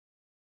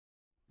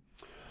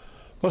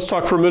Let's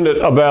talk for a minute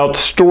about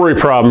story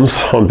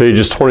problems on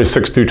pages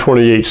 26 through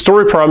 28.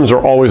 Story problems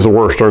are always the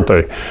worst, aren't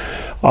they?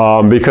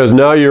 Because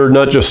now you're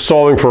not just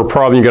solving for a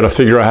problem, you got to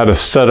figure out how to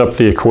set up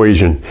the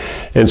equation.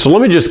 And so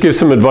let me just give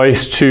some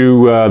advice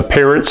to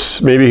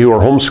parents, maybe who are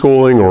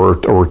homeschooling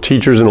or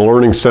teachers in a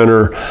learning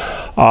center.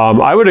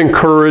 I would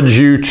encourage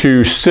you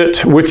to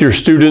sit with your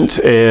student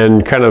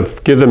and kind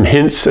of give them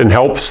hints and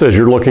helps as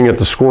you're looking at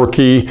the score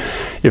key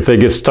if they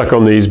get stuck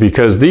on these,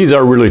 because these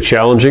are really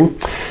challenging.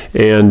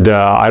 And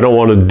I don't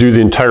want to do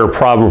the entire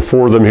problem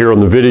for them here on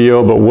the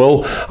video, but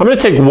I'm going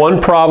to take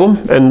one problem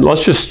and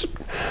let's just,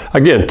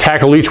 again,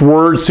 tackle each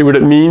word, see what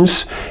it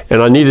means.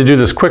 And I need to do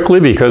this quickly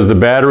because the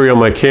battery on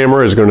my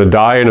camera is going to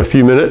die in a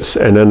few minutes,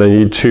 and then I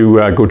need to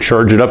go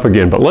charge it up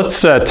again. But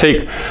let's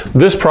take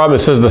this problem. It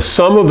says the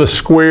sum of the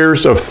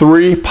squares of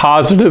 3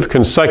 positive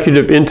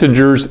consecutive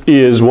integers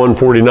is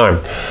 149.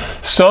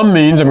 Sum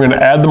means I'm going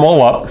to add them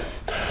all up.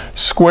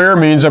 Square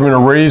means I'm going to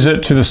raise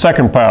it to the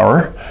second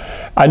power.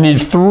 I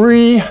need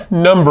 3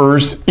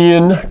 numbers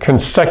in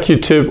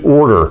consecutive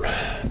order.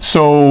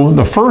 So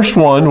the first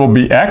one will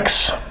be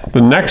x.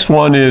 The next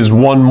one is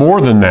 1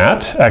 more than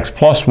that, x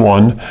plus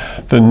 1.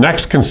 The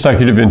next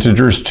consecutive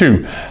integer is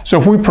 2. So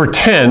if we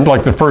pretend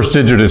like the first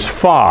digit is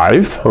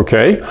 5,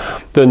 okay,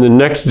 then the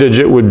next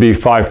digit would be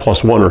 5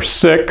 plus 1 or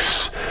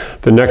 6.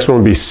 The next one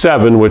would be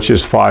 7, which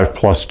is 5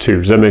 plus 2.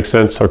 Does that make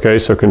sense? Okay,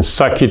 so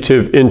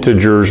consecutive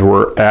integers,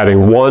 we're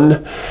adding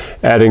 1,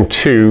 adding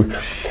 2,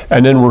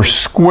 and then we're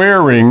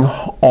squaring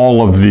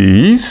all of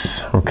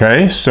these.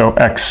 Okay, so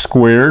x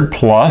squared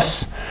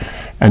plus,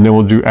 and then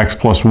we'll do x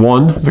plus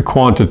 1, the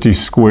quantity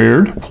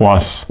squared,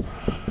 plus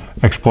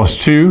x plus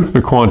 2,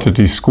 the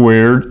quantity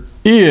squared,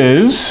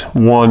 is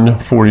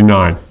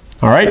 149.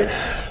 All right?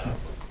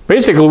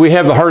 Basically, we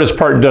have the hardest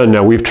part done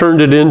now. We've turned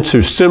it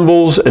into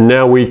symbols, and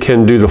now we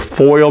can do the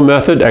FOIL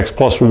method, x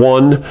plus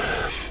 1,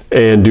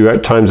 and do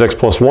times x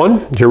plus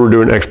 1. Here we're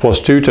doing x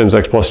plus 2 times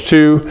x plus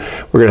 2.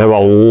 We're going to have a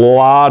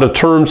lot of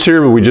terms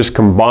here, but we just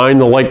combine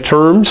the like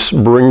terms,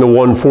 bring the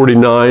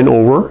 149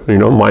 over,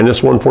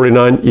 minus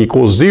 149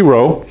 equals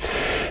 0.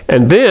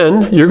 And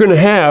then you're going to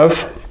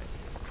have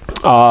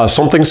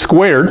something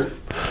squared.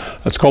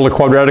 That's called a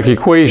quadratic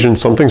equation.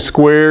 Something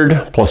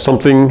squared plus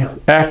something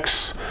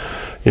x,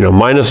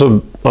 minus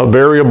a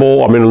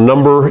variable, a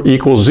number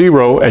equals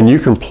 0, and you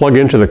can plug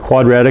into the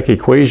quadratic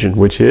equation,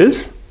 which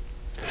is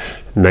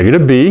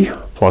negative b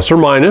plus or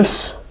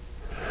minus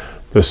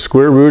the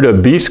square root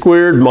of b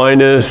squared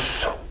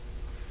minus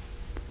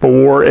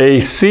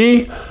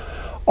 4ac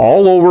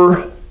all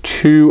over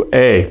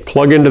 2a.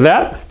 Plug into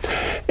that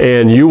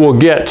and you will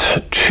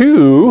get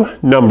 2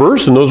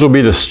 numbers, and those will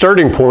be the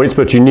starting points,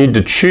 but you need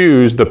to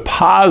choose the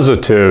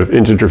positive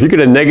integer. If you get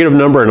a negative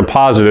number and a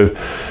positive,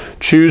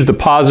 choose the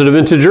positive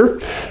integer,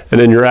 and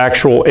then your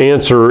actual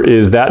answer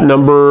is that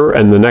number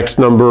and the next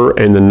number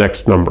and the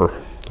next number.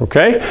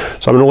 Okay,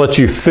 so I'm going to let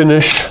you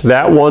finish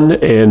that one,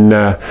 and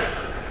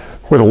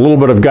with a little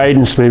bit of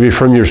guidance maybe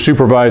from your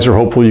supervisor,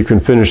 hopefully you can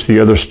finish the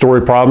other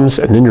story problems,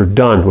 and then you're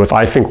done with,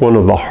 I think, one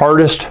of the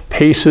hardest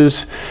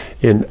paces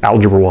in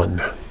Algebra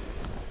 1.